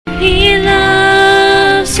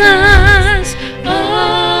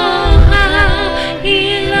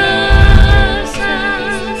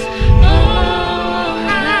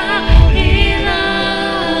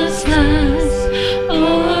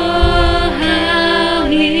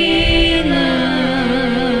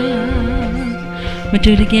We'll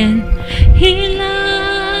do it again. He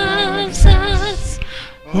loves us.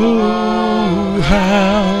 Oh,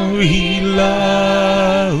 how He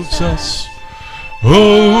loves us.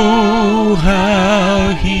 Oh,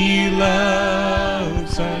 how He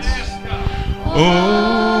loves us.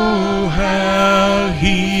 Oh, how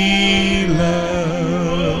He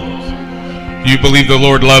loves. Do you believe the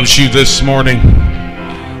Lord loves you this morning?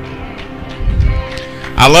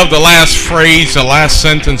 I love the last phrase, the last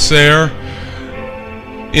sentence there.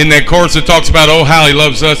 In that chorus it talks about, oh, how He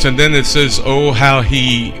loves us, and then it says, oh, how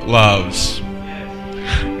He loves.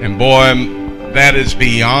 And boy, that is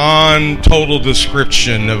beyond total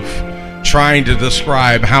description of trying to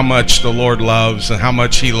describe how much the Lord loves and how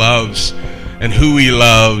much He loves and who He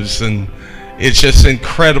loves. And it's just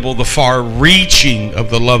incredible, the far reaching of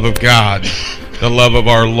the love of God, the love of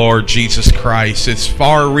our Lord Jesus Christ. It's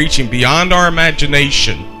far reaching beyond our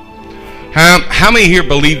imagination. How many here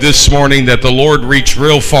believe this morning that the Lord reached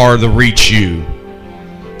real far to reach you?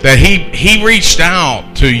 That He reached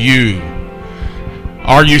out to you?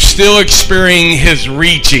 Are you still experiencing His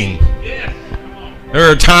reaching? There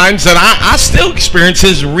are times that I still experience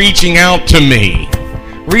His reaching out to me.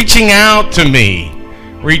 Reaching out to me.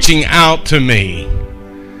 Reaching out to me.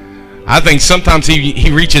 I think sometimes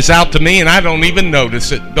he reaches out to me and I don't even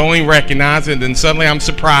notice it. Don't even recognize it. And suddenly I'm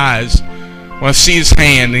surprised when I see His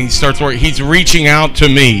hand and He starts working. He's reaching out to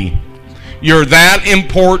me. You're that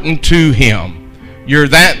important to Him. You're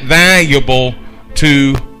that valuable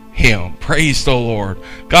to Him. Praise the Lord.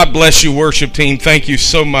 God bless you, worship team. Thank you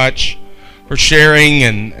so much for sharing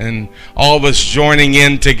and all of us joining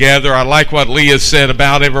in together. I like what Leah said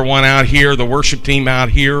about everyone out here, the worship team out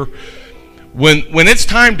here. When it's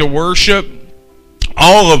time to worship,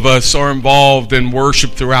 all of us are involved in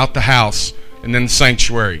worship throughout the house and in the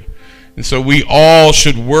sanctuary. And so we all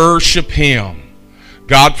should worship Him.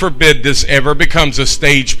 God forbid this ever becomes a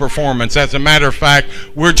stage performance. As a matter of fact,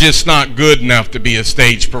 we're just not good enough to be a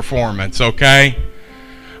stage performance, okay?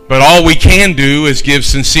 But all we can do is give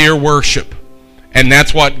sincere worship. And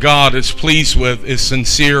that's what God is pleased with, is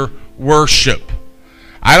sincere worship.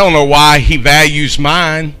 I don't know why He values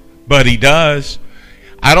mine, but He does.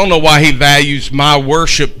 I don't know why He values my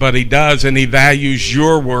worship, but He does, and He values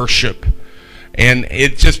your worship. And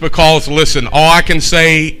it's just because, listen, all I can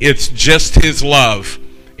say, it's just His love.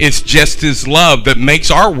 It's just His love that makes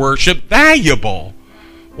our worship valuable.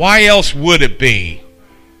 Why else would it be?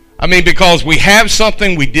 I mean, because we have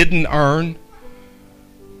something we didn't earn.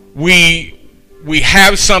 We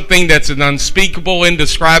have something that's an unspeakable,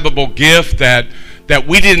 indescribable gift that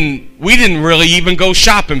we didn't really even go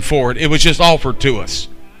shopping for it. It was just offered to us.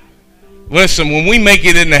 Listen, when we make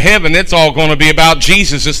it into heaven, it's all going to be about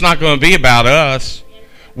Jesus. It's not going to be about us.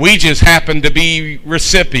 We just happen to be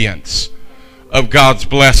recipients of God's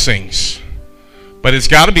blessings. But it's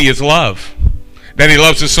got to be His love. That He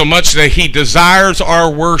loves us so much that He desires our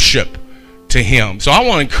worship to Him. So I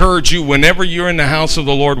want to encourage you, whenever you're in the house of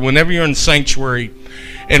the Lord, whenever you're in the sanctuary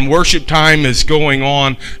and worship time is going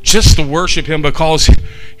on, just to worship Him, because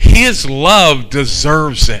His love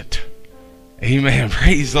deserves it. Amen.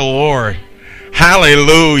 Praise the Lord.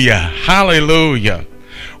 Hallelujah. Hallelujah.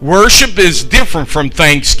 Worship is different from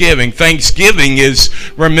thanksgiving. Thanksgiving is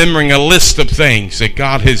remembering a list of things that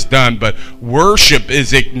God has done. But worship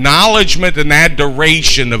is acknowledgement and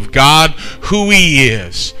adoration of God, who He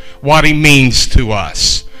is, what He means to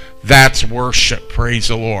us. That's worship. Praise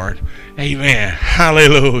the Lord. Amen.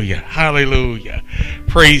 Hallelujah. Hallelujah.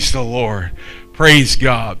 Praise the Lord. Praise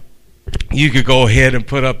God. You could go ahead and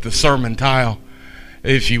put up the sermon tile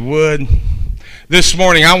if you would. This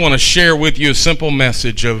morning I want to share with you a simple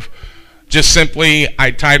message of just simply,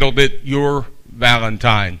 I titled it, Your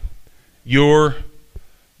Valentine. Your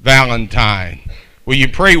Valentine. Will you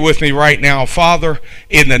pray with me right now? Father,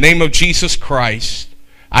 in the name of Jesus Christ,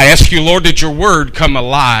 I ask you, Lord, that your word come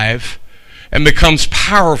alive and becomes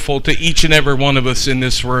powerful to each and every one of us in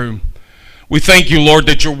this room. We thank you, Lord,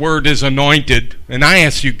 that your word is anointed. And I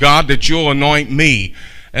ask you, God, that you'll anoint me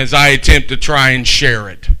as I attempt to try and share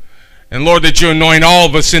it. And Lord, that you anoint all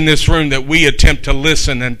of us in this room, that we attempt to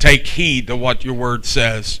listen and take heed to what your word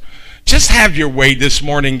says. Just have your way this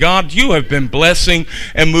morning, God. You have been blessing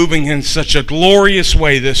and moving in such a glorious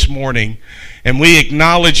way this morning. And we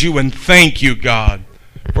acknowledge you and thank you, God,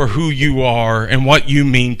 for who you are and what you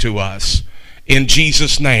mean to us. In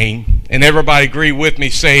Jesus' name. And everybody agree with me,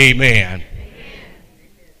 say amen.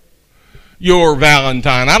 Your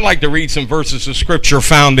Valentine. I'd like to read some verses of Scripture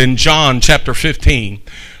found in John chapter 15,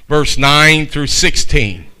 verse 9 through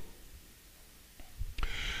 16.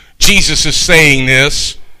 Jesus is saying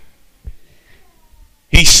this.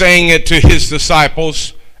 He's saying it to his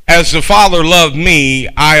disciples As the Father loved me,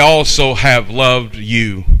 I also have loved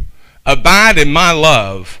you. Abide in my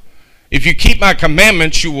love. If you keep my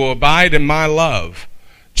commandments, you will abide in my love,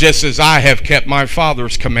 just as I have kept my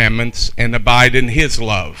Father's commandments and abide in his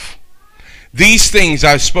love. These things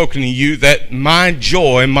I've spoken to you, that my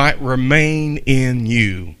joy might remain in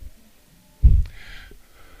you,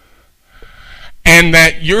 and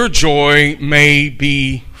that your joy may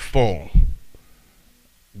be full.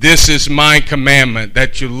 This is my commandment,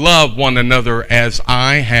 that you love one another as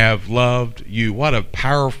I have loved you. What a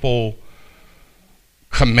powerful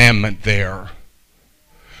commandment there.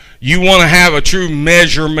 You want to have a true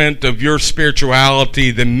measurement of your spirituality,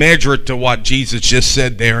 then measure it to what Jesus just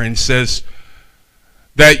said there, and says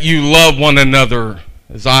that you love one another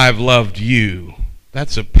as I have loved you.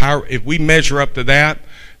 That's a power. If we measure up to that,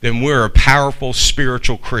 then we're a powerful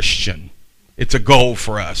spiritual Christian. It's a goal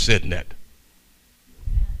for us, isn't it?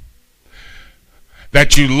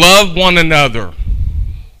 That you love one another.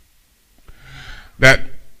 That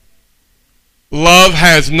love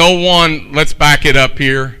has no one. Let's back it up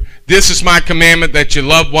here. This is my commandment, that you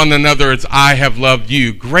love one another as I have loved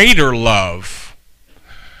you. Greater love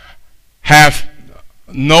hath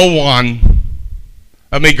no one.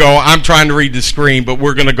 Let me go. I'm trying to read the screen, but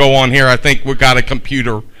we're going to go on here. I think we've got a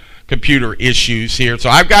computer issues here. So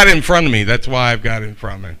I've got it in front of me. That's why I've got it in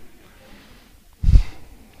front of me.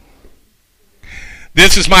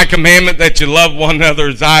 This is my commandment, that you love one another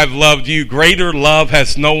as I have loved you. Greater love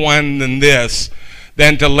has no one than this,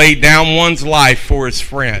 than to lay down one's life for his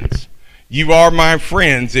friends. You are my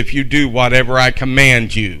friends if you do whatever I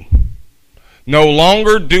command you. No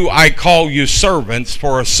longer do I call you servants,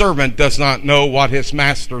 for a servant does not know what his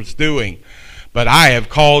master is doing, but I have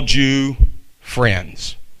called you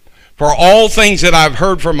friends. For all things that I've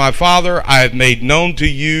heard from my Father, I have made known to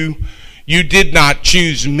you. You did not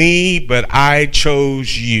choose me, but I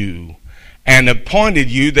chose you, and appointed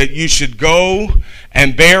you that you should go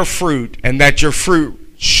and bear fruit, and that your fruit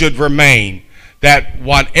should remain, that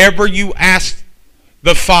whatever you ask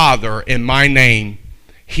the Father in my name,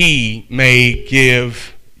 he may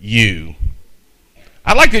give you.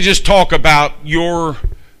 I'd like to just talk about your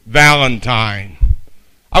Valentine.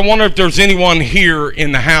 I wonder if there's anyone here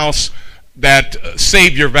in the house that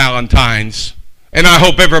saved your Valentines. And I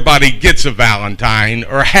hope everybody gets a Valentine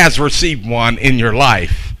or has received one in your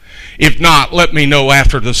life. If not, let me know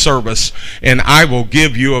after the service, and I will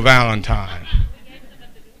give you a Valentine.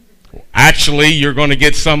 Actually, you're going to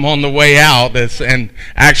get some on the way out. And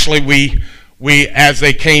actually, we as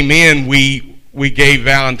they came in, we gave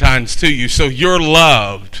Valentines to you. So you're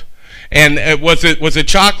loved. And was it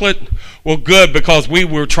chocolate? Well, good, because we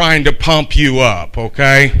were trying to pump you up,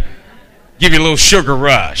 okay? Give you a little sugar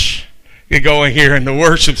rush. Get going here in the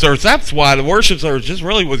worship service. That's why the worship service just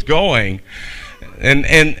really was going. And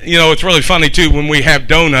you know, it's really funny too when we have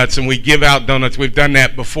donuts and we give out donuts. We've done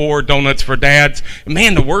that before, donuts for dads. And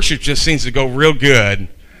man, the worship just seems to go real good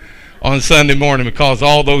on Sunday morning because of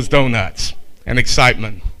all those donuts and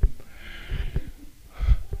excitement.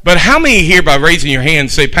 But how many here, by raising your hand,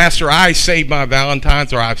 say, Pastor, I saved my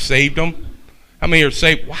Valentines, or I've saved them? How many are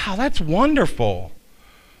saved? Wow, that's wonderful.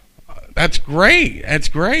 That's great. That's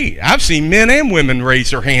great. I've seen men and women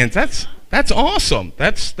raise their hands. That's awesome.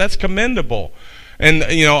 That's commendable. And,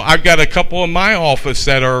 you know, I've got a couple in my office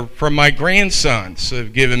that are from my grandsons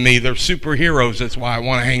have given me. They're superheroes. That's why I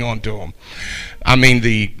want to hang on to them. I mean,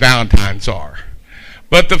 the Valentines are.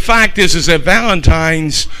 But the fact is that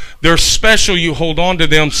Valentines, they're special. You hold on to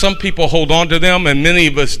them. Some people hold on to them, and many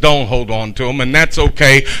of us don't hold on to them, and that's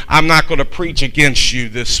okay. I'm not going to preach against you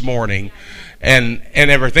this morning and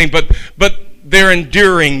everything, but they're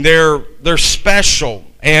enduring. They're special.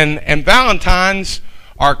 And Valentines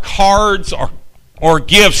are cards or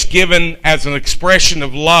gifts given as an expression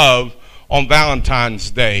of love on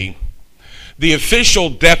Valentine's Day. The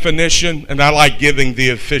official definition, and I like giving the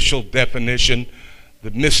official definition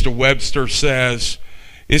that Mr. Webster says,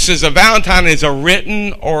 it says a Valentine is a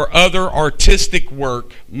written or other artistic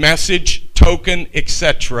work, message, token,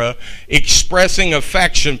 etc., expressing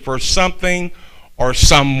affection for something or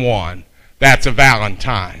someone. That's a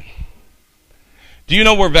Valentine. Do you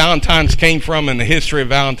know where Valentines came from in the history of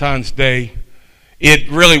Valentine's Day? It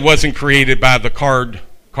really wasn't created by the card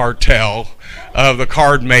cartel of the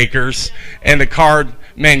card makers and the card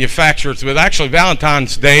manufacturers, but actually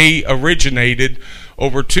Valentine's Day originated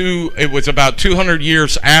it was about 200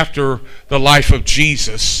 years after the life of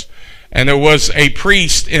Jesus. And there was a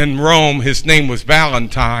priest in Rome, his name was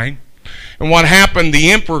Valentine. And what happened, the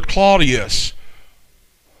Emperor Claudius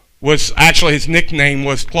his nickname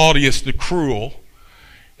was Claudius the Cruel.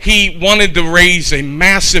 He wanted to raise a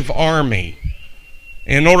massive army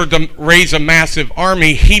in order to raise a massive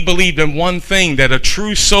army, he believed in one thing, that a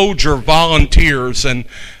true soldier volunteers, and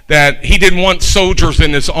that he didn't want soldiers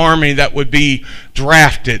in his army that would be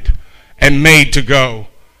drafted and made to go.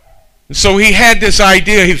 So he had this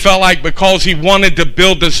idea. He felt like because he wanted to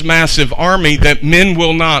build this massive army, that men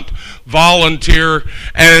will not volunteer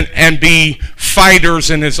and be fighters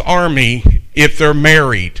in his army if they're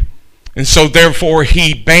married. And so therefore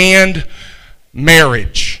he banned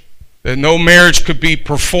marriage, that no marriage could be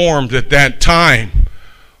performed at that time.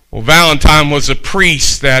 Well, Valentine was a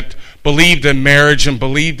priest that believed in marriage and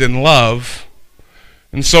believed in love.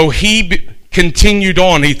 And so he continued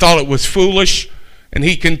on. He thought it was foolish, and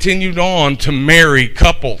he continued on to marry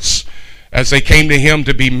couples. As they came to him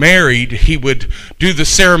to be married, he would do the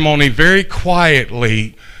ceremony very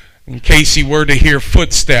quietly in case he were to hear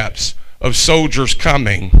footsteps of soldiers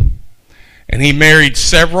coming. And he married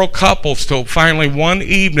several couples till finally one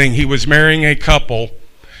evening he was marrying a couple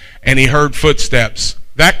and he heard footsteps.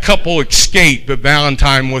 That couple escaped, but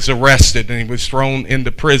Valentine was arrested and he was thrown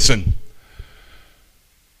into prison.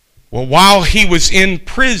 Well, while he was in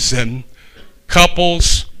prison,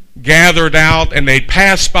 couples gathered out and they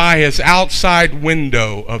passed by his outside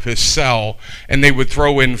window of his cell and they would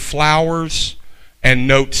throw in flowers and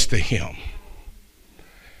notes to him.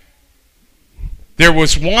 There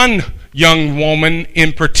was one young woman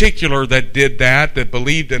in particular that did that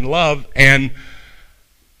believed in love, and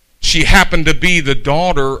she happened to be the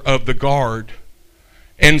daughter of the guard.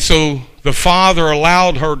 And so the father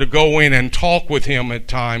allowed her to go in and talk with him at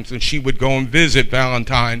times, and she would go and visit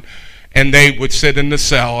Valentine, and they would sit in the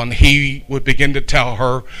cell, and he would begin to tell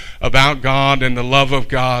her about God and the love of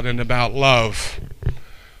God and about love.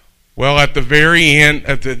 Well, at the very end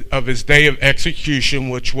of his day of execution,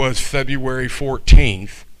 which was February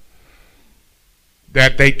 14th,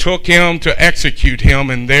 that they took him to execute him,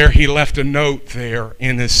 and there he left a note there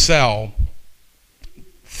in his cell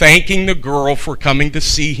thanking the girl for coming to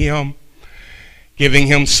see him, giving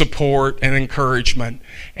him support and encouragement,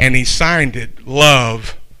 and he signed it,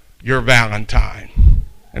 "Love, your Valentine."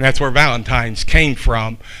 And that's where Valentines came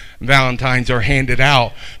from. Valentines are handed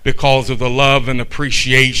out because of the love and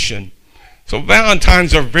appreciation. So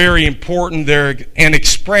Valentines are very important. They're an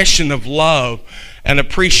expression of love and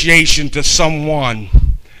appreciation to someone.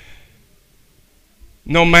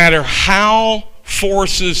 No matter how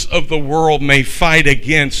forces of the world may fight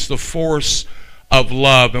against the force of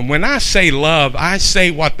love. And when I say love, I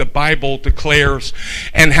say what the Bible declares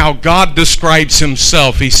and how God describes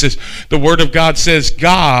himself. He says, the Word of God says,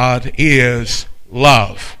 God is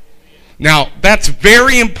love. Now, that's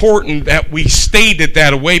very important that we state it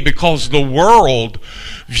that way, because the world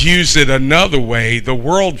views it another way. The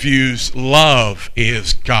world views love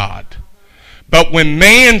is God. But when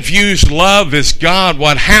man views love as God,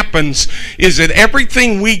 what happens is that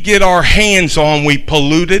everything we get our hands on, we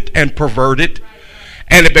pollute it and pervert it.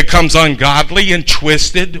 And it becomes ungodly and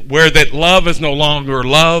twisted, where that love is no longer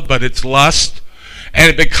love, but it's lust. And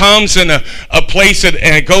it becomes in a place and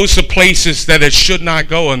it goes to places that it should not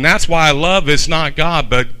go. And that's why love is not God,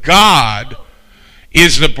 but God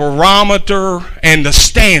is the barometer and the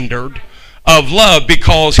standard of love,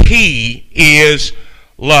 because he is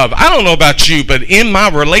love. I don't know about you, but in my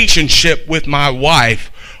relationship with my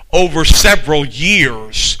wife over several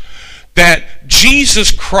years, that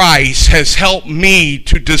Jesus Christ has helped me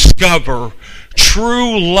to discover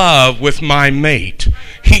true love with my mate.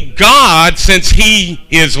 God, since he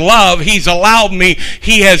is love, he's allowed me,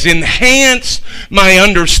 he has enhanced my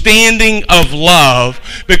understanding of love,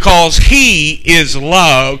 because he is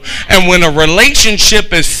love. And when a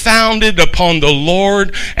relationship is founded upon the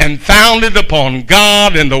Lord and founded upon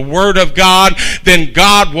God and the Word of God, then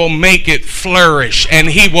God will make it flourish and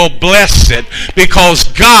he will bless it, because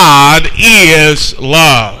God is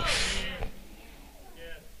love.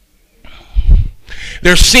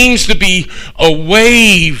 There seems to be a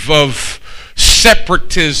wave of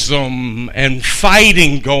separatism and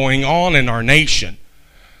fighting going on in our nation.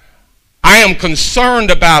 I am concerned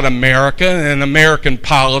about America and American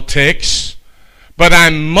politics, but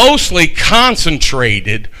I'm mostly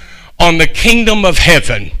concentrated on the kingdom of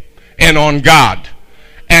heaven and on God.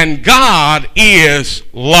 And God is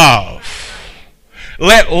love.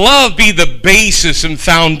 Let love be the basis and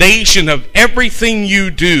foundation of everything you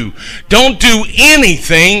do. Don't do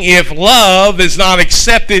anything if love is not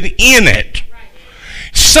accepted in it.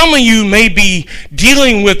 Some of you may be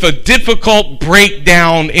dealing with a difficult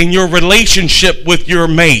breakdown in your relationship with your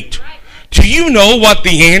mate. Do you know what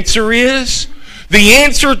the answer is? The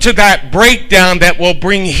answer to that breakdown that will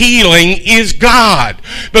bring healing is God,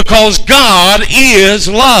 because God is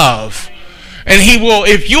love. And he will,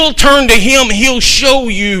 if you'll turn to him, he'll show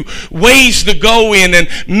you ways to go in and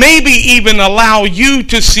maybe even allow you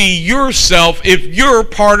to see yourself if you're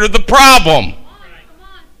part of the problem.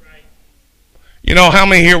 You know, how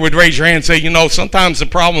many here would raise your hand and say, you know, sometimes the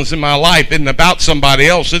problems in my life isn't about somebody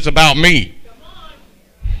else, it's about me.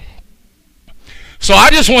 So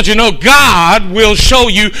I just want you to know God will show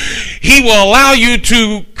you, he will allow you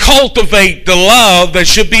to cultivate the love that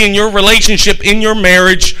should be in your relationship, in your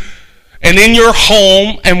marriage, and in your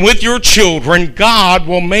home, and with your children. God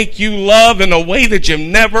will make you love in a way that you've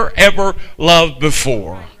never, ever loved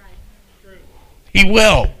before. He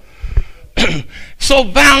will. So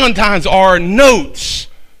Valentines are notes,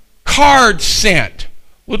 cards sent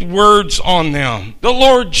with words on them. The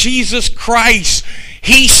Lord Jesus Christ,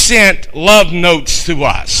 he sent love notes to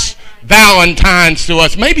us, Valentines to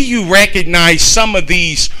us. Maybe you recognize some of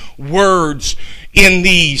these words in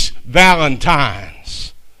these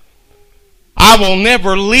Valentines. I will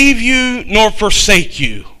never leave you nor forsake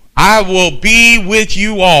you. I will be with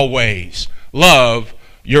you always. Love,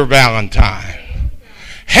 your Valentine.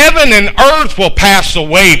 Heaven and earth will pass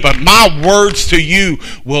away, but my words to you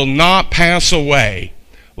will not pass away.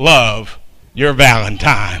 Love, your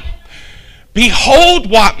Valentine. Behold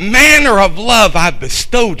what manner of love I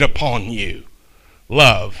bestowed upon you.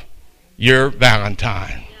 Love, your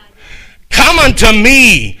Valentine. Come unto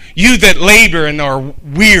me, you that labor and are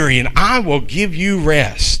weary, and I will give you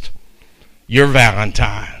rest. Your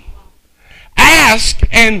Valentine. Ask,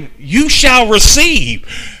 and you shall receive.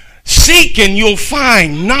 Seek, and you'll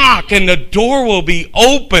find. Knock, and the door will be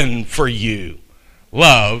open for you.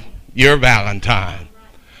 Love, your Valentine.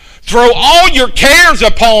 Throw all your cares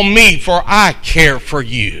upon me, for I care for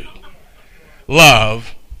you.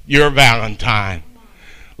 Love, your Valentine.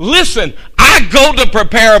 Listen, I go to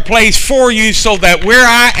prepare a place for you so that where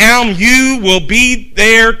I am, you will be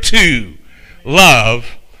there too. Love,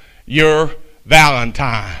 your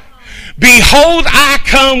Valentine. Behold, I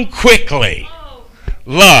come quickly.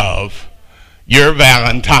 Love, your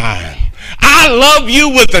Valentine. I love you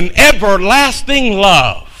with an everlasting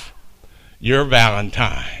love. Your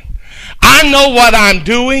Valentine. I know what I'm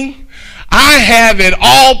doing. I have it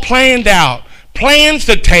all planned out. Plans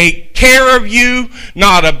to take care of you,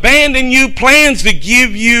 not abandon you. Plans to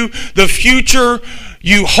give you the future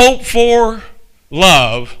you hope for.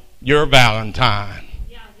 Love, your Valentine.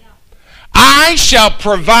 I shall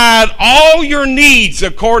provide all your needs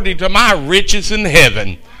according to my riches in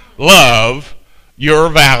heaven. Love, your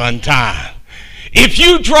Valentine. If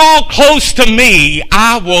you draw close to me,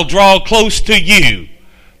 I will draw close to you.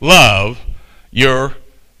 Love, your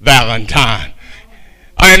Valentine.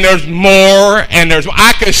 And there's more, and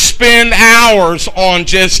I could spend hours on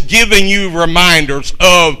just giving you reminders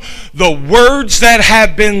of the words that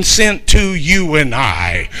have been sent to you and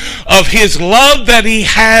I, of his love that he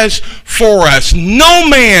has for us. No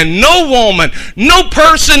man, no woman, no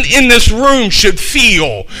person in this room should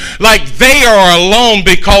feel like they are alone,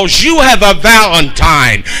 because you have a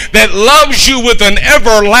Valentine that loves you with an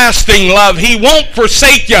everlasting love. He won't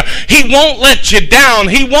forsake you. He won't let you down.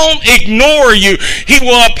 He won't ignore you. He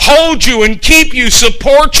will uphold you and keep you,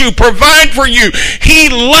 support you, provide for you. He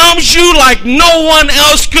loves you like no one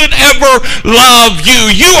else could ever love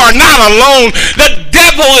you. You are not alone. The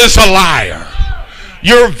devil is a liar.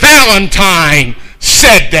 Your Valentine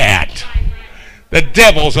said that. The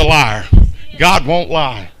devil's a liar. God won't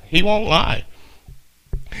lie. He won't lie.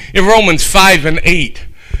 In Romans 5 and 8,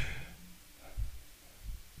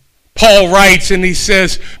 Paul writes and he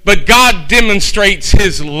says, but God demonstrates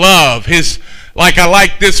his love, I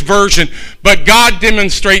like this version, but God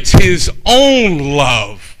demonstrates his own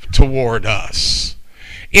love toward us,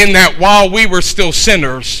 in that while we were still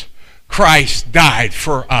sinners, Christ died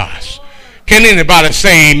for us. Can anybody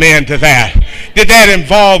say amen to that? Did that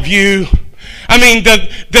involve you? I mean,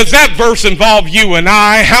 does that verse involve you and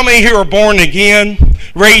I? How many here are born again?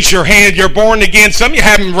 Raise your hand. You're born again. Some of you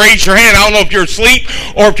haven't raised your hand. I don't know if you're asleep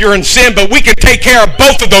or if you're in sin, but we can take care of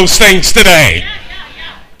both of those things today.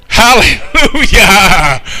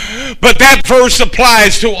 Hallelujah. But that verse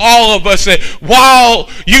applies to all of us, that while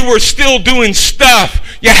you were still doing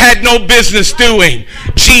stuff you had no business doing,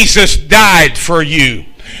 Jesus died for you.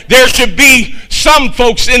 There should be some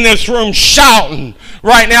folks in this room shouting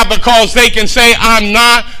right now because they can say, I'm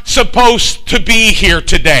not supposed to be here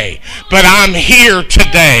today, but I'm here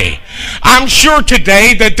today. I'm sure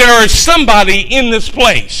today that there is somebody in this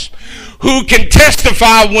place who can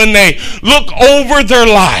testify when they look over their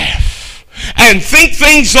life and think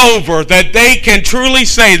things over, that they can truly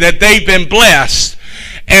say that they've been blessed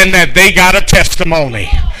and that they got a testimony.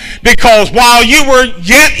 Because while you were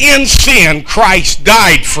yet in sin, Christ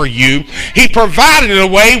died for you. He provided a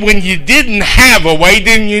way when you didn't have a way,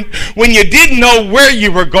 when you didn't know where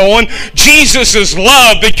you were going. Jesus'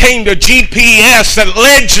 love became the GPS that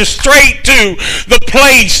led you straight to the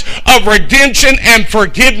place of redemption and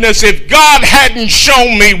forgiveness. If God hadn't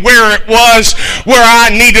shown me where it was, where I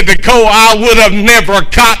needed to go, I would have never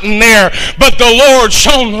gotten there. But the Lord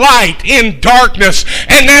shone light in darkness,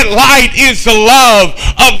 and that light is the love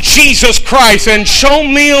of Jesus Christ, and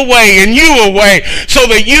shown me a way and you a way so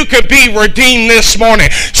that you could be redeemed this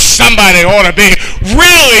morning. Somebody ought to be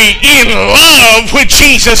really in love with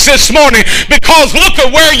Jesus this morning, because look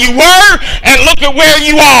at where you were and look at where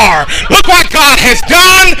you are. Look what God has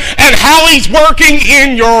done and how he's working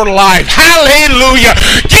in your life. Hallelujah.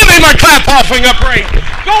 Give him a clap offering of praise.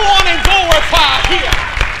 Go on and glorify him.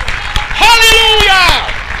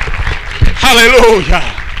 Hallelujah. Hallelujah.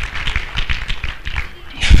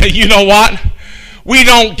 You know what? We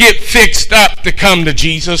don't get fixed up to come to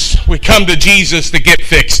Jesus. We come to Jesus to get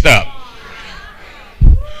fixed up.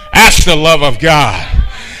 That's the love of God.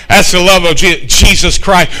 That's the love of Jesus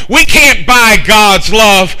Christ. We can't buy God's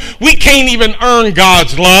love. We can't even earn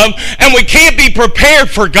God's love. And we can't be prepared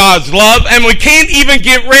for God's love. And we can't even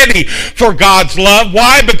get ready for God's love.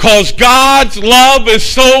 Why? Because God's love is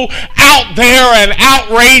so out there and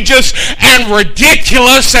outrageous and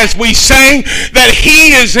ridiculous, as we sang, that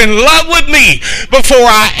he is in love with me. Before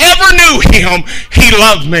I ever knew him, he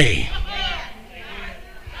loved me.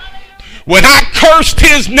 When I cursed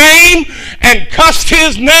his name and cussed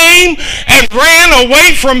his name and ran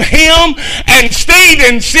away from him and stayed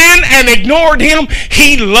in sin and ignored him,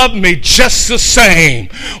 he loved me just the same.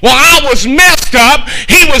 While I was messed up,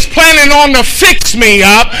 he was planning on to fix me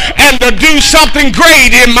up and to do something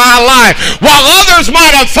great in my life. While others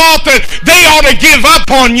might have thought that they ought to give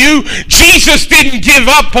up on you, Jesus didn't give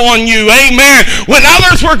up on you. Amen. When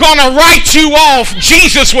others were going to write you off,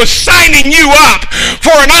 Jesus was signing you up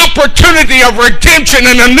for an opportunity of redemption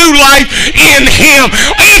and a new life in him.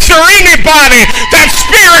 Is there anybody that's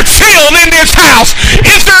spirit-filled in this house?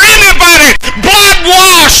 Is there anybody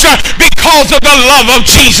blood-washed because of the love of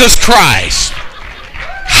Jesus Christ?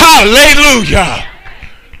 Hallelujah.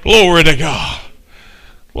 Glory to God.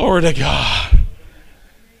 Glory to God.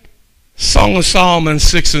 Song of Solomon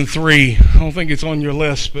 6:3. I don't think it's on your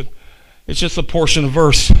list, but it's just a portion of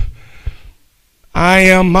verse. I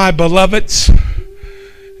am my beloved's,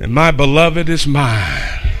 and my beloved is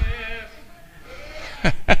mine.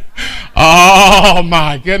 Oh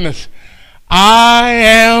my goodness. I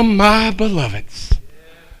am my beloved's.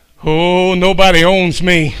 Oh, nobody owns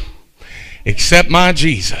me except my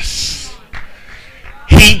Jesus.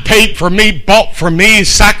 He paid for me, bought for me,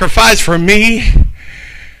 sacrificed for me.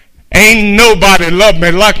 Ain't nobody loved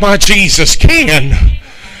me like my Jesus can.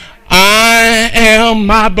 I am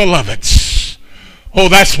my beloved's. Oh,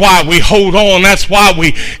 that's why we hold on. That's why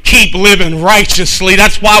we keep living righteously.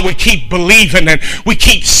 That's why we keep believing and we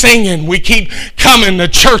keep singing. We keep coming to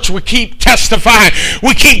church. We keep testifying.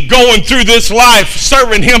 We keep going through this life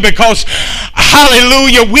serving him, because,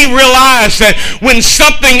 hallelujah, we realize that when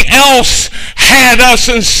something else had us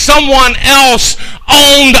and someone else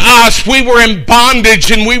owned us, we were in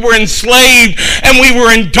bondage and we were enslaved and we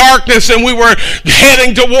were in darkness and we were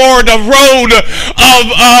heading toward a road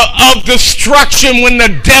of destruction when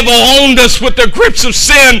the devil owned us with the grips of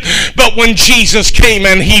sin. But when Jesus came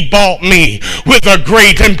and he bought me with a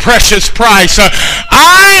great and precious price,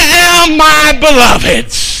 I am my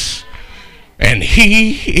beloved's and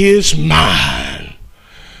he is mine.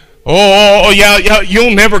 Oh yeah,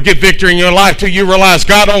 you'll never get victory in your life till you realize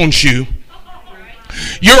God owns you.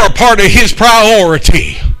 You're a part of his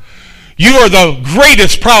priority. You are the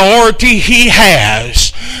greatest priority he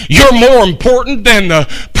has. You're more important than the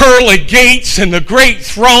pearly gates and the great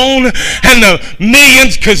throne and the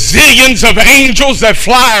millions, gazillions of angels that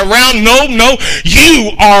fly around. No,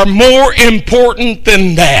 you are more important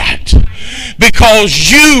than that. Because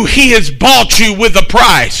he has bought you with a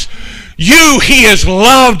price. He has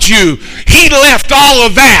loved you. He left all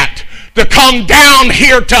of that to come down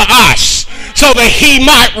here to us, so that he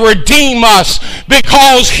might redeem us,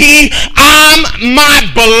 because I'm my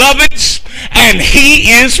beloved's and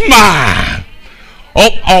he is mine.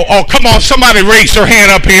 Oh, come on, somebody raise their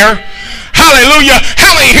hand up here. Hallelujah.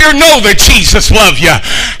 How many here know that Jesus loves you?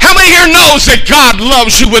 How many here knows that God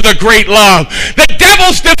loves you with a great love? The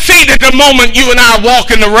devil's defeated the moment you and I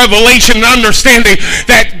walk in the revelation and understanding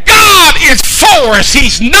that God is for us.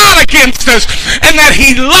 He's not against us, and that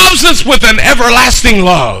he loves us with an everlasting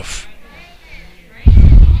love.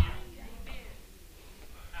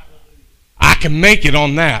 I can make it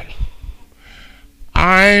on that.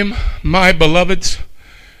 I'm my beloved's,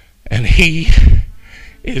 and he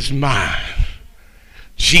is mine.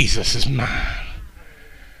 Jesus is mine.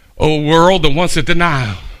 Oh, world that wants to deny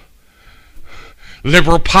him.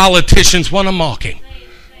 Liberal politicians want to mock him.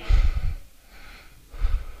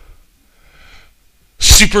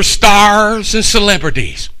 Superstars and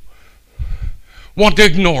celebrities want to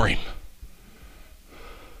ignore him.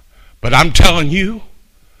 But I'm telling you,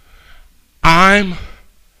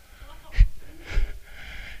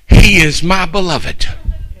 he is my beloved.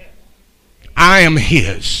 I am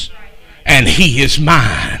his, and he is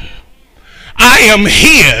mine. I am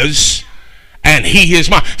his, and he is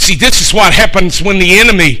mine. See, this is what happens when the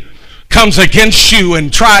enemy comes against you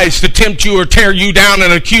and tries to tempt you or tear you down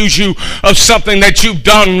and accuse you of something that you've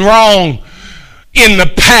done wrong in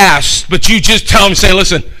the past. But you just tell him, say,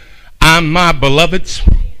 listen, I'm my beloved's,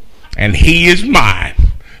 and he is mine.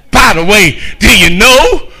 By the way, do you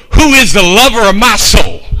know who is the lover of my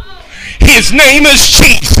soul? His name is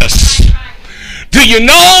Jesus. Do you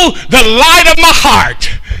know the light of my heart?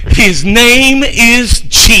 His name is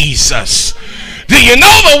Jesus. Do you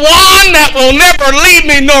know the one that will never leave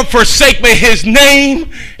me nor forsake me? His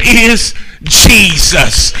name is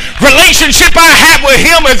Jesus. Relationship I have with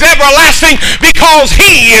him is everlasting because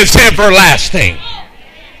he is everlasting.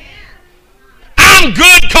 I'm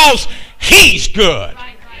good because he's good.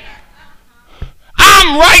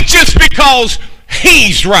 I'm righteous because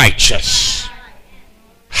he's righteous.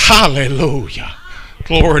 Hallelujah.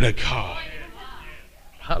 Glory to God.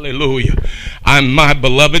 Hallelujah. I'm my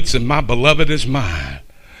beloved's, and my beloved is mine.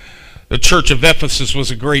 The church of Ephesus was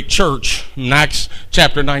a great church. In Acts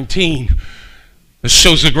chapter 19, it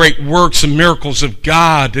shows the great works and miracles of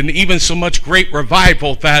God, and even so much great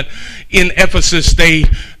revival that in Ephesus the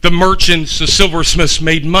merchants, the silversmiths,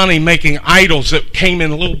 made money making idols that came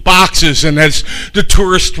in little boxes, and as the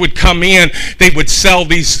tourists would come in, they would sell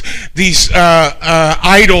these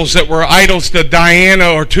idols that were idols to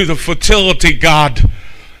Diana or to the fertility god.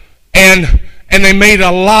 And they made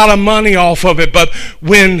a lot of money off of it. But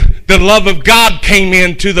when the love of God came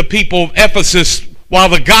into the people of Ephesus while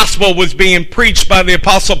the gospel was being preached by the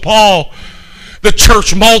Apostle Paul, the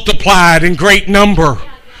church multiplied in great number.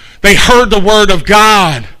 They heard the word of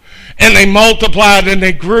God, and they multiplied and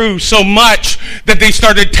they grew so much that they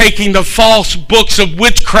started taking the false books of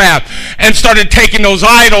witchcraft and started taking those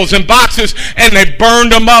idols and boxes, and they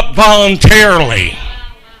burned them up voluntarily.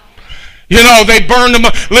 You know, they burned them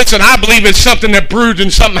up. Listen, I believe it's something that brewed and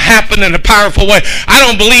something happened in a powerful way. I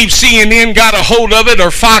don't believe CNN got a hold of it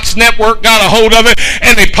or Fox Network got a hold of it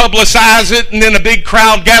and they publicized it and then a big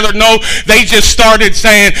crowd gathered. No, they just started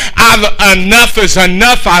saying, enough is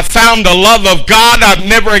enough. I found the love of God. I've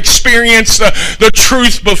never experienced the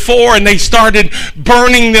truth before. And they started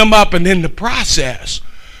burning them up. And in the process,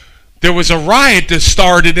 there was a riot that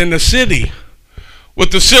started in the city with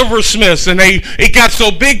the silversmiths, and it got so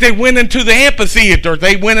big they went into the amphitheater.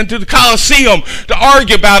 They went into the Colosseum to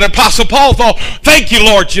argue about it. Apostle Paul thought, thank you,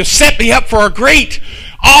 Lord, you set me up for a great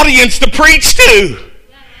audience to preach to.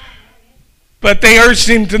 But they urged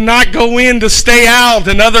him to not go in, to stay out,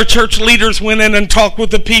 and other church leaders went in and talked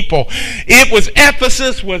with the people.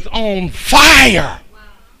 Ephesus was on fire.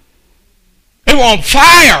 They were on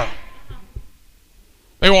fire.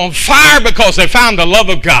 They were on fire because they found the love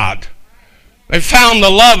of God. They found the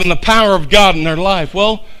love and the power of God in their life.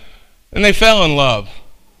 Well, and they fell in love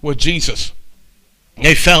with Jesus.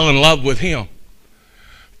 They fell in love with him.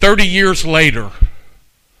 30 years later,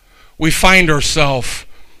 we find ourselves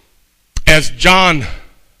as John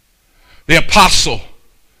the Apostle,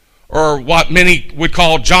 or what many would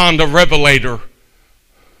call John the Revelator.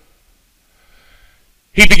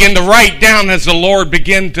 He began to write down as the Lord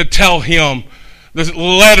began to tell him the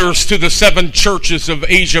letters to the 7 churches of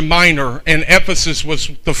Asia Minor, and Ephesus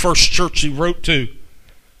was the first church he wrote to.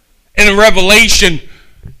 And in Revelation,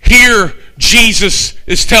 here Jesus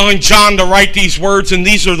is telling John to write these words, and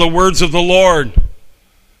these are the words of the Lord.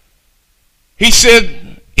 He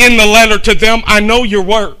said in the letter to them, I know your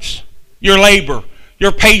works, your labor,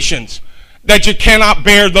 your patience, that you cannot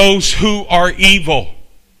bear those who are evil.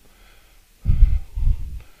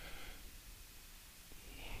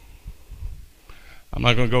 I'm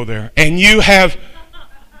not going to go there. And you have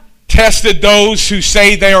tested those who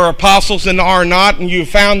say they are apostles and are not, and you have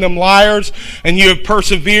found them liars, and you have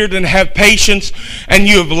persevered and have patience, and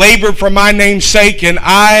you have labored for my name's sake, and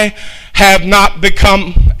I have not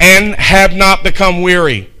become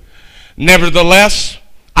weary. Nevertheless,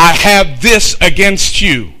 I have this against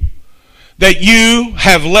you, that you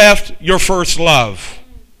have left your first love.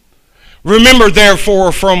 Remember,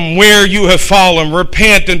 therefore, from where you have fallen,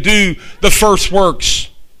 repent and do the first works,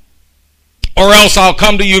 or else I'll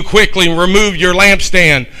come to you quickly and remove your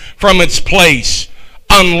lampstand from its place,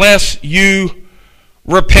 unless you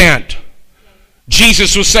repent.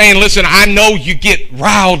 Jesus was saying, listen, I know you get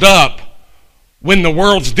riled up when the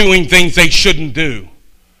world's doing things they shouldn't do.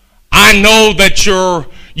 I know that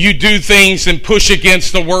you do things and push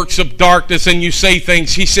against the works of darkness and you say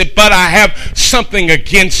things. He said, but I have something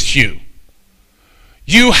against you.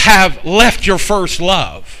 You have left your first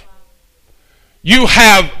love. You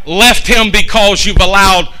have left him because you've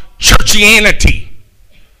allowed churchianity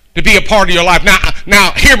to be a part of your life.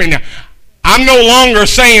 Now, hear me now. I'm no longer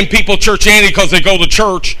saying people churchianity because they go to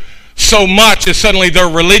church so much that suddenly they're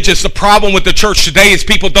religious. The problem with the church today is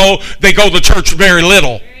people they go to church very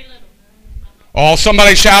little. Oh,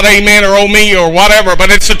 somebody shout amen or oh me or whatever, but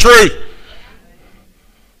it's the truth.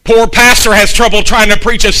 Poor pastor has trouble trying to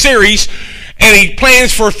preach a series, and he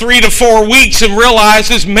plans for 3 to 4 weeks and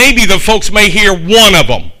realizes maybe the folks may hear one of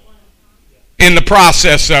them in the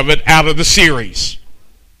process of it out of the series.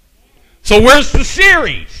 So where's the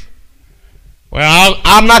series? Well,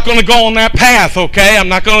 I'm not going to go on that path, okay? I'm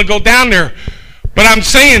not going to go down there. But I'm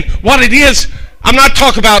saying what it is, I'm not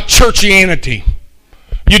talking about churchianity.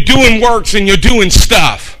 You're doing works and you're doing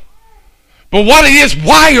stuff. But what it is,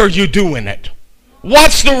 why are you doing it?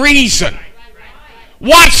 What's the reason?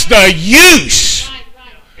 What's the use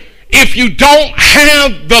if you don't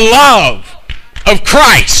have the love of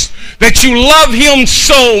Christ, that you love him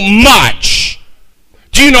so much?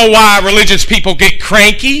 Do you know why religious people get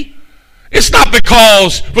cranky? It's not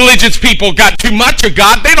because religious people got too much of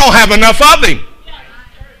God. They don't have enough of him.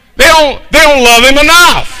 They don't love him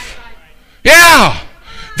enough. Yeah.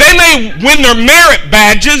 They may win their merit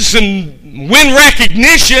badges and win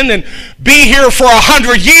recognition and be here for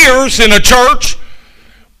 100 years in a church.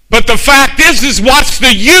 But the fact is what's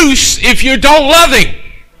the use if you don't love him?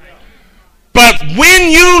 But when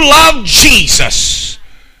you love Jesus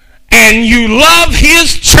and you love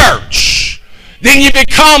his church, then you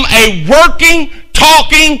become a working,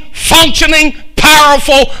 talking, functioning,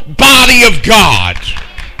 powerful body of God.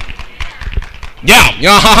 Yeah,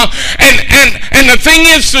 and the thing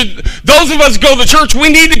is, those of us go to church, we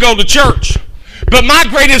need to go to church. But my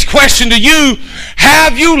greatest question to you,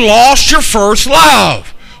 have you lost your first love?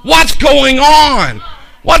 What's going on?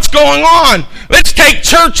 What's going on? Let's take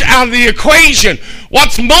church out of the equation.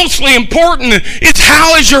 What's mostly important is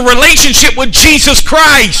how is your relationship with Jesus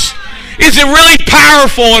Christ? Is it really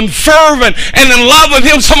powerful and fervent and in love with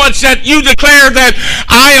him so much that you declare that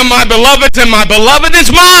I am my beloved's and my beloved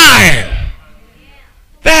is mine?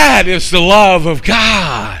 That is the love of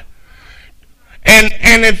God.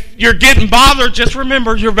 And if you're getting bothered, just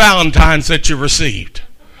remember your Valentine's that you received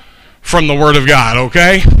from the Word of God,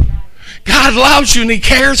 okay? God loves you and he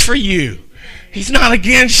cares for you. He's not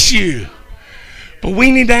against you. But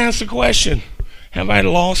we need to ask the question, have I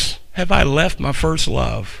left my first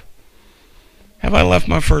love? Have I left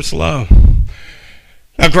my first love?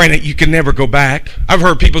 Now, granted, you can never go back. I've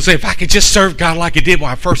heard people say, if I could just serve God like I did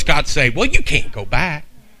when I first got saved. Well, you can't go back.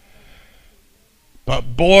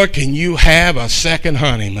 But boy, can you have a second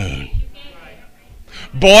honeymoon.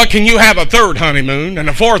 Boy, can you have a third honeymoon and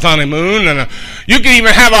a fourth honeymoon. And you can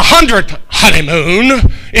even have 100th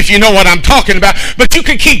honeymoon, if you know what I'm talking about. But you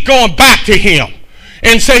can keep going back to him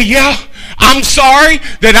and say, yeah, I'm sorry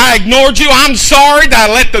that I ignored you. I'm sorry that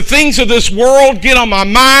I let the things of this world get on my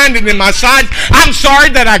mind and in my sight. I'm sorry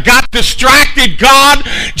that I got distracted, God.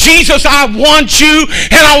 Jesus, I want you,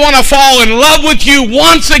 and I want to fall in love with you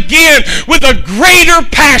once again with a greater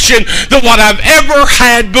passion than what I've ever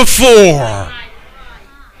had before.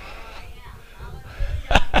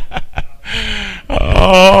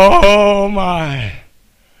 Oh, my.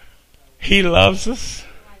 He loves us.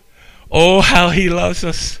 Oh, how he loves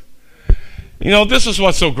us. You know, this is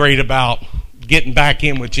what's so great about getting back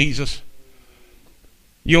in with Jesus.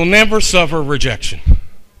 You'll never suffer rejection.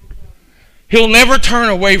 He'll never turn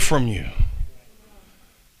away from you.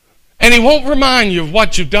 And he won't remind you of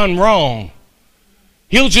what you've done wrong.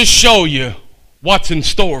 He'll just show you what's in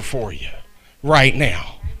store for you right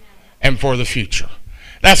now and for the future.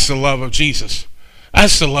 That's the love of Jesus.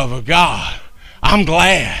 That's the love of God. I'm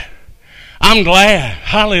glad. I'm glad.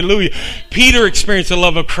 Hallelujah. Peter experienced the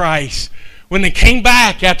love of Christ. When they came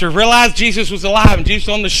back after realized Jesus was alive and Jesus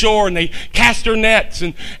was on the shore, and they cast their nets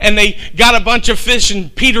and they got a bunch of fish,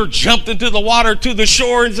 and Peter jumped into the water to the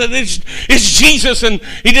shore and said, it's Jesus, and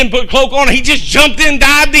he didn't put a cloak on. He just jumped in,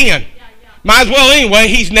 dived in. Might as well anyway.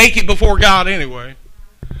 He's naked before God anyway.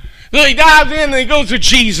 So he dives in and he goes to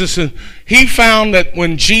Jesus, and he found that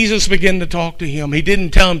when Jesus began to talk to him, he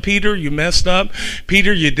didn't tell him, Peter, you messed up.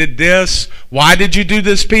 Peter, you did this. Why did you do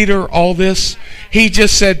this, Peter? All this. He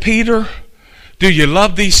just said, Peter, Do you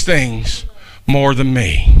love these things more than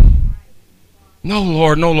me? No,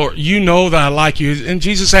 Lord, no, Lord. You know that I like you. And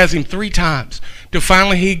Jesus asked him 3 times till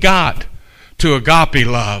finally he got to agape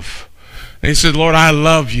love. And he said, Lord, I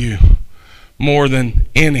love you more than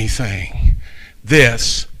anything.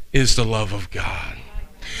 This is the love of God.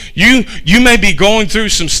 You may be going through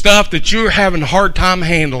some stuff that you're having a hard time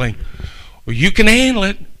handling. Well, you can handle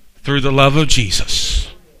it through the love of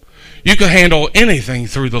Jesus. You can handle anything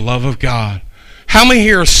through the love of God. How many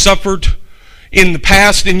here have suffered in the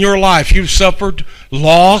past in your life? You've suffered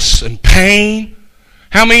loss and pain.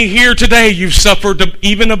 How many here today you've suffered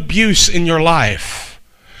even abuse in your life?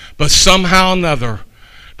 But somehow or another,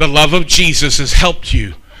 the love of Jesus has helped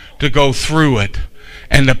you to go through it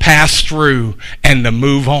and to pass through and to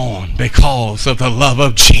move on because of the love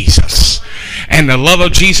of Jesus. And the love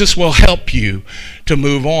of Jesus will help you to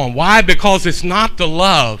move on. Why? Because it's not the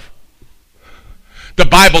love. The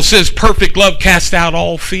Bible says perfect love casts out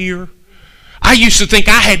all fear. I used to think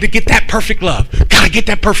I had to get that perfect love. Gotta get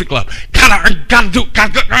that perfect love.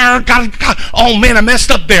 Oh man, I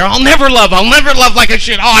messed up there. I'll never love like I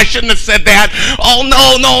should. Oh, I shouldn't have said that. Oh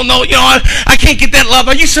no. You know, I can't get that love.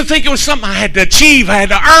 I used to think it was something I had to achieve, I had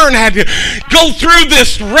to earn, I had to go through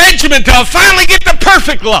this regimen to finally get the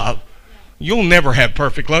perfect love. You'll never have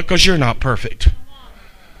perfect love because you're not perfect.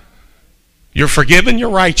 You're forgiven, you're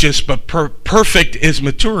righteous, but perfect is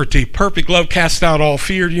maturity. Perfect love casts out all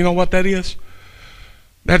fear. Do you know what that is?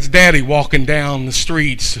 That's Daddy walking down the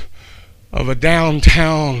streets of a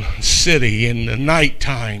downtown city in the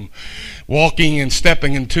nighttime, walking and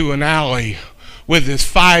stepping into an alley with his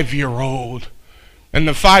 5-year-old, and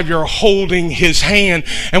the 5-year-old holding his hand.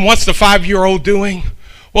 And what's the 5-year-old doing?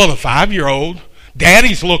 Well, the 5-year-old,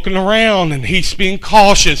 Daddy's looking around and he's being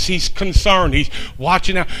cautious. He's concerned. He's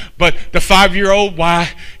watching out. But the 5-year-old, why?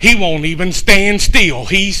 He won't even stand still.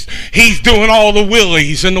 He's doing all the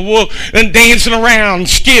willies and and dancing around,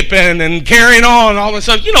 skipping and carrying on, all this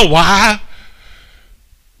stuff. You know why?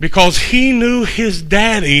 Because he knew his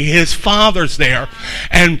daddy, his father's there,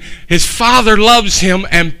 and his father loves him,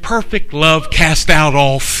 and perfect love casts out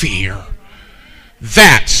all fear.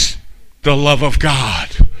 That's the love of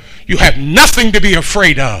God. You have nothing to be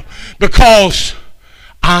afraid of because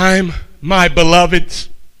I'm my beloved's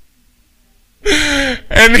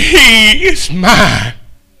and he is mine.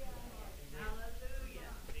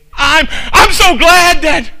 I'm so glad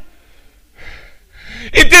that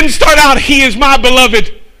it didn't start out he is my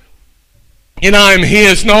beloved and I'm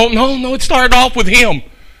his. No, it started off with him.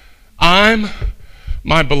 I'm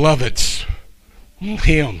my beloved's,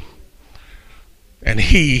 him, and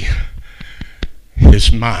he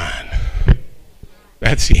is mine.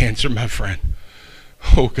 That's the answer, my friend.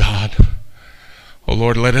 Oh God. Oh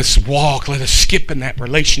Lord, let us walk, let us skip in that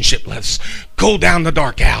relationship. Let's go down the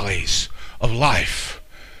dark alleys of life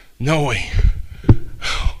knowing,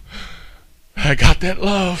 oh, I got that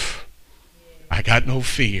love. I got no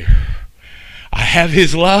fear. I have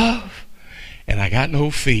his love and I got no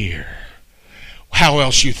fear. How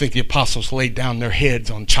else you think the apostles laid down their heads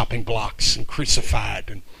on chopping blocks and crucified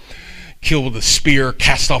and killed with a spear,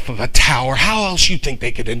 cast off of a tower? How else you think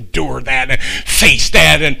they could endure that and face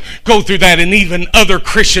that and go through that? And even other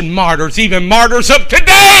Christian martyrs, even martyrs of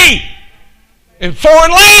today, in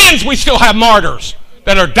foreign lands, we still have martyrs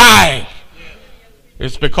that are dying.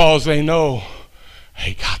 It's because they know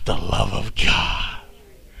they got the love of God.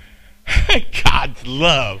 God's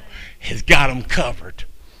love has got them covered.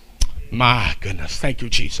 My goodness, thank you,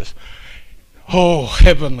 Jesus. Oh,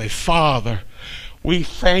 Heavenly Father, we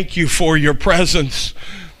thank you for your presence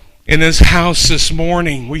in this house this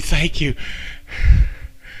morning. We thank you.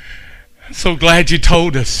 I'm so glad you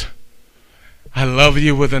told us, I love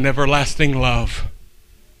you with an everlasting love.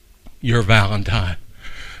 Your Valentine.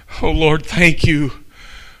 Oh, Lord, thank you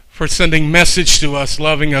for sending message to us,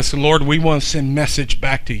 loving us. And Lord, we want to send message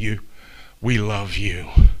back to you. We love you.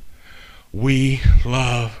 We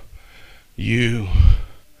love you.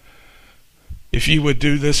 If you would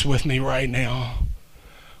do this with me right now,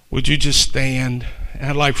 would you just stand? And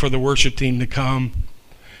I'd like for the worship team to come.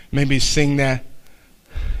 Maybe sing that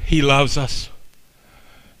He Loves Us.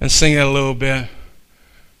 And sing it a little bit.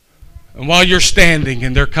 And while you're standing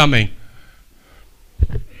and they're coming,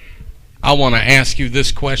 I want to ask you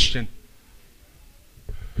this question.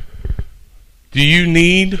 Do you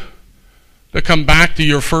need to come back to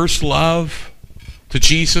your first love, to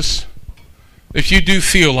Jesus? If you do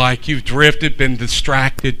feel like you've drifted, been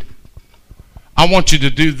distracted, I want you to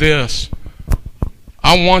do this.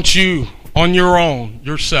 I want you, on your own,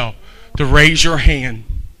 yourself, to raise your hand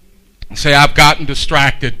and say, I've gotten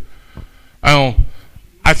distracted.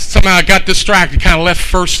 somehow I got distracted, kind of left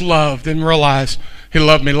first love, didn't realize he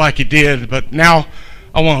loved me like he did. But now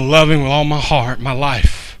I want to love him with all my heart, my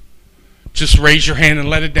life. Just raise your hand and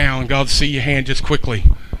let it down. God see your hand just quickly.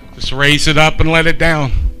 Just raise it up and let it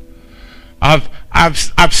down. I've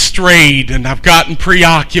strayed and I've gotten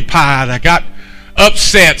preoccupied. I got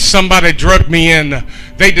upset. Somebody drugged me in.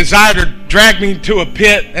 They desired to drag me to a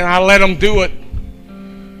pit, and I let them do it.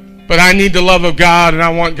 But I need the love of God, and I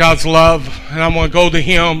want God's love, and I want to go to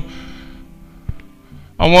him.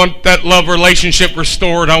 I want that love relationship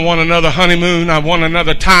restored. I want another honeymoon. I want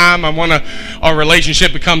another time. I want our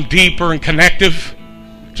relationship become deeper and connective.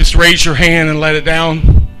 Just raise your hand and let it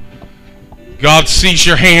down. God sees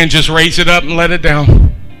your hand. Just raise it up and let it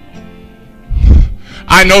down.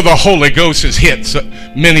 I know the Holy Ghost has hit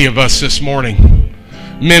many of us this morning.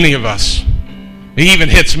 Many of us. He even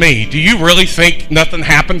hits me. Do you really think nothing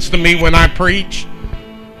happens to me when I preach?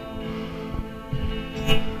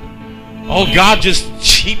 Oh, God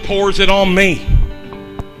he pours it on me.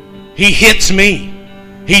 He hits me.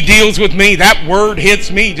 He deals with me. That word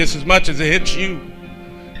hits me just as much as it hits you.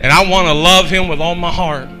 And I want to love him with all my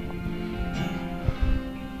heart.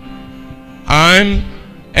 I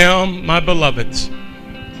am my beloved's,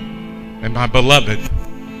 and my beloved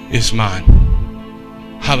is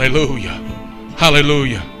mine. Hallelujah.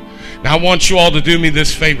 Hallelujah. Now I want you all to do me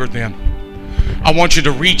this favor then. I want you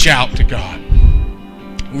to reach out to God.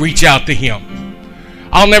 Reach out to him.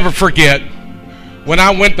 I'll never forget when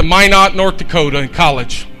I went to Minot, North Dakota in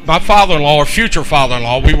college. My father-in-law, or future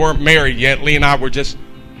father-in-law, we weren't married yet. Lee and I were just,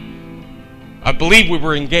 I believe we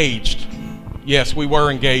were engaged. Yes, we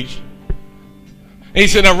were engaged. And he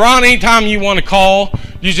said, now Ron, anytime you want to call,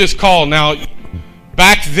 you just call. Now,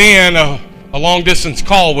 back then, a long-distance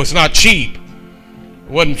call was not cheap. It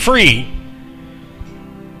wasn't free.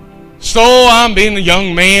 So I'm being a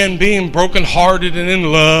young man, being brokenhearted and in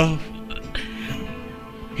love.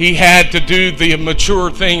 He had to do the mature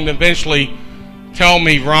thing and eventually tell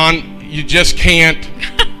me, Ron, you just can't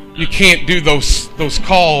do those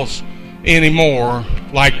calls anymore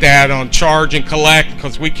like that on charge and collect,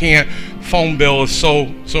 because we can't. Phone bill is so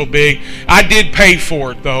big. I did pay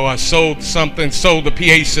for it though. I sold the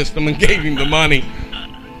PA system and gave him the money.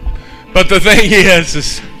 But the thing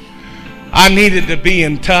is I needed to be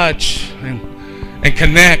in touch and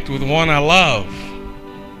connect with the one I love.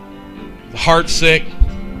 The heart sick.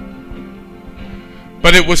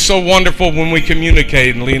 But it was so wonderful when we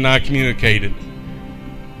communicated, and Lee and I communicated.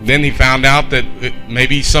 Then he found out that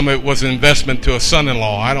maybe some of it was an investment to a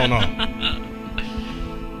son-in-law. I don't know.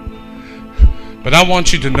 But I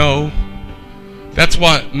want you to know, that's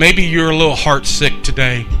why maybe you're a little heart sick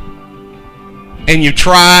today. And you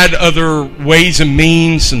tried other ways and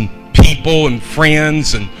means and people and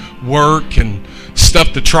friends and work and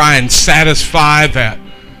stuff to try and satisfy that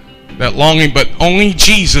longing, but only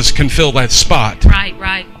Jesus can fill that spot.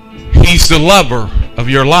 Right. He's the lover of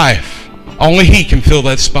your life. Only he can fill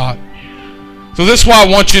that spot. So this is what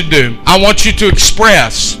I want you to do. I want you to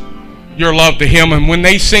express your love to him, and when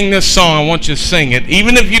they sing this song, I want you to sing it.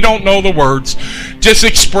 Even if you don't know the words, just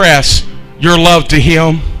express your love to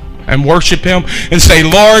him and worship him and say,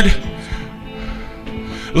 Lord,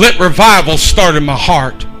 let revival start in my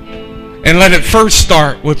heart, and let it first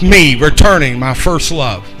start with me returning my first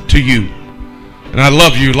love to you. And I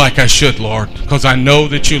love you like I should, Lord, because I know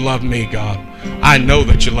that you love me, God. I know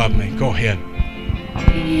that you love me. Go ahead.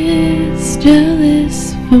 He is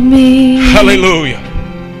jealous for me. Hallelujah.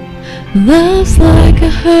 Love's like a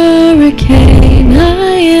hurricane.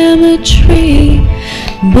 I am a tree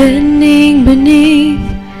bending beneath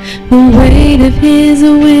the weight of his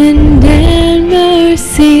wind and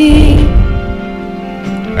mercy.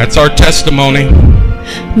 That's our testimony.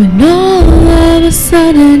 When all of a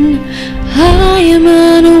sudden I am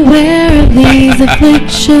unaware of these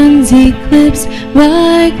afflictions eclipse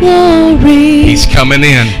my glory. He's coming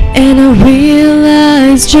in. And I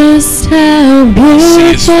realize just how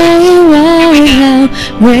beautiful you are and how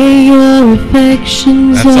great your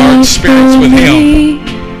affections That's our are experience for with me.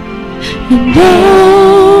 And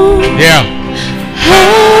oh, Yeah.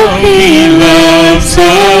 how he loves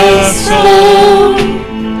us so.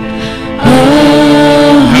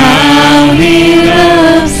 Oh, how he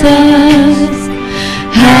loves us.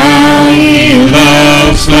 How he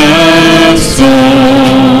loves us so.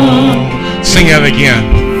 Sing it again.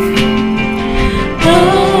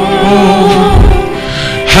 Oh,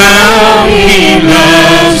 how he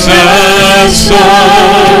loves us so.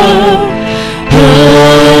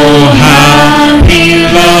 Oh, how he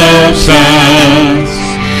loves us.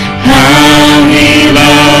 How he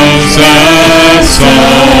loves us so.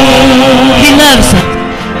 He loves us.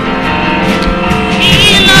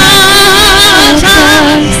 He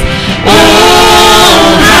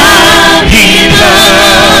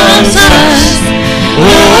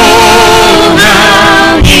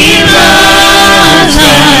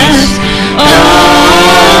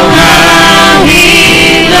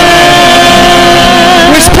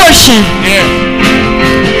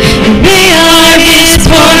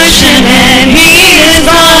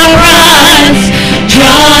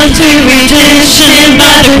to redemption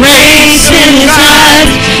by the grace in His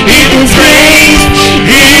eyes. It is grace,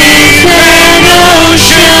 His that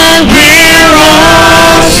ocean we're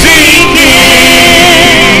all sinking.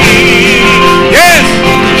 Yes.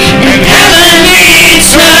 And heaven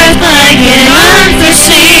meets earth like an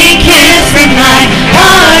unforeseen kiss, and my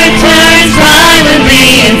heart turns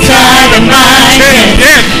violently inside of my chest.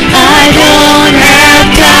 I don't have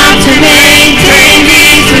time to maintain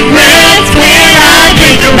these regrets when I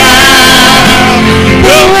think about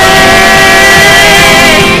the way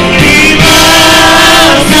He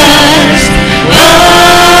loves us.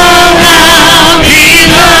 Oh, how He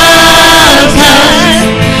loves us.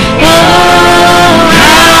 Oh,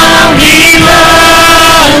 how He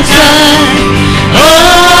loves us.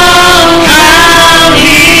 Oh, how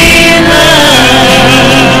He loves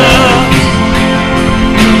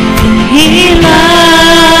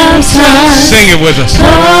us. Sing it with us. Oh,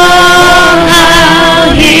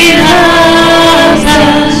 how He loves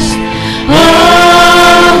us.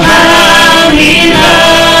 Oh, how He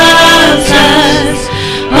loves us.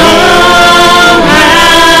 Oh,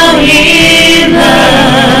 how He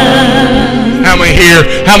loves. How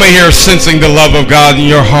many here are sensing the love of God in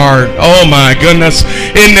your heart? Oh my goodness.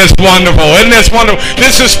 Isn't this wonderful? Isn't this wonderful?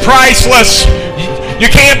 This is priceless. You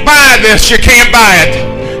can't buy this. You can't buy it.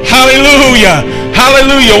 Hallelujah.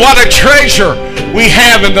 Hallelujah. What a treasure we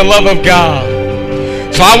have in the love of God.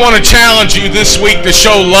 So I want to challenge you this week to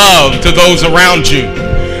show love to those around you.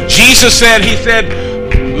 Jesus said, He said,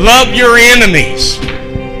 love your enemies.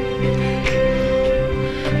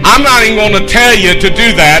 I'm not even going to tell you to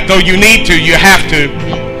do that, though you need to, you have to.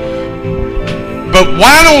 But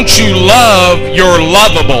why don't you love your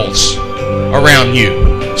lovables around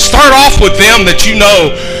you? Start off with them that you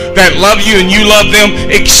know that love you and you love them.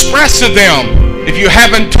 Express to them. If you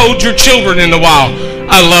haven't told your children in a while,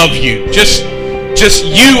 I love you. Just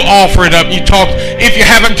you offer it up. You talk. If you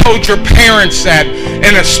haven't told your parents that,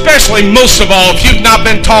 and especially most of all, if you've not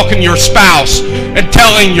been talking to your spouse and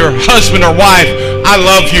telling your husband or wife, I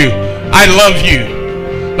love you. I love you.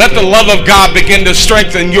 Let the love of God begin to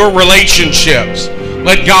strengthen your relationships.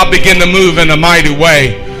 Let God begin to move in a mighty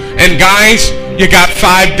way. And guys, you got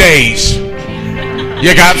 5 days.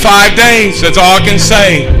 You got 5 days. That's all I can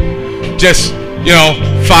say. Just,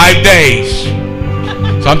 5 days.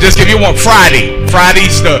 So I'm just giving you one. Friday.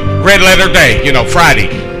 Friday's the red letter day. Friday.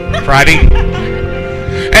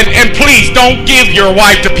 And please don't give your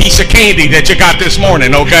wife the piece of candy that you got this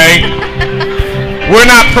morning, okay? We're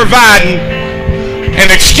not providing an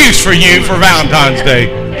excuse for you for Valentine's Day.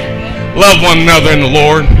 Love one another in the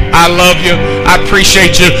Lord. I love you. I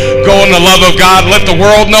appreciate you. Go in the love of God. Let the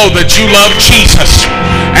world know that you love Jesus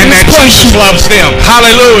and that Jesus loves them.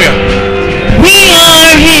 Hallelujah. We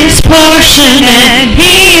are His portion and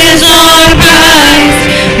He is our prize,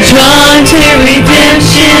 drawn to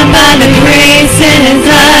redemption by the grace in His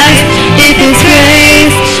eyes. If His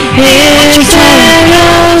grace is that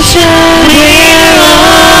ocean we're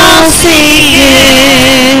all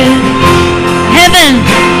sinking. Heaven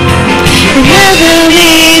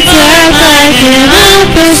meets earth like an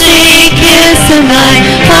unforeseen kiss, and my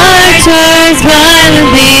heart turns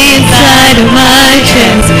violently inside of my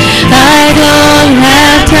chest. I don't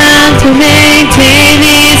have time to maintain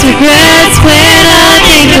these regrets when I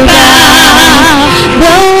think about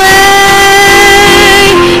the way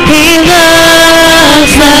He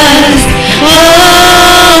loves us.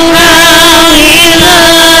 Oh, how He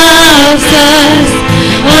loves us.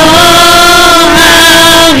 Oh,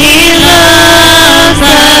 how He loves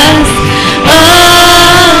us. Oh,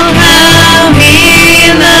 how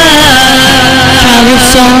He loves. Child of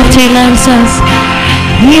soft, He loves us.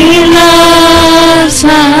 He loves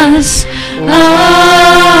us. Oh,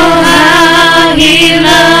 how He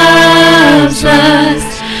loves us.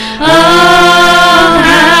 Oh,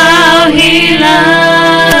 how He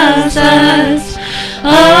loves us.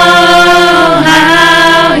 Oh,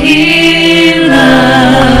 how He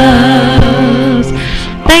loves.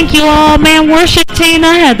 Thank you all, man. Worship team,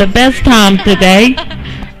 I had the best time today.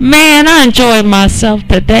 Man, I enjoyed myself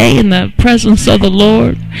today in the presence of the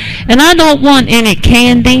Lord. And I don't want any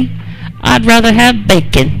candy. I'd rather have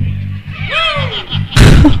bacon.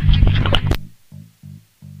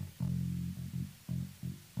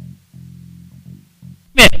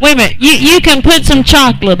 Wait a minute. You can put some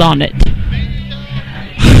chocolate on it.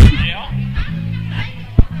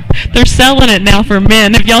 They're selling it now for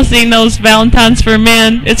men. Have y'all seen those Valentines for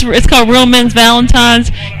men? It's called Real Men's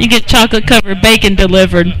Valentines. You get chocolate covered bacon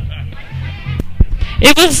delivered.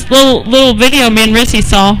 It was little video me and Rissy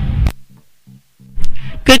saw.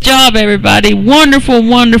 Good job, everybody. Wonderful,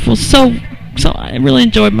 wonderful. So I really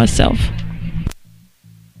enjoyed myself.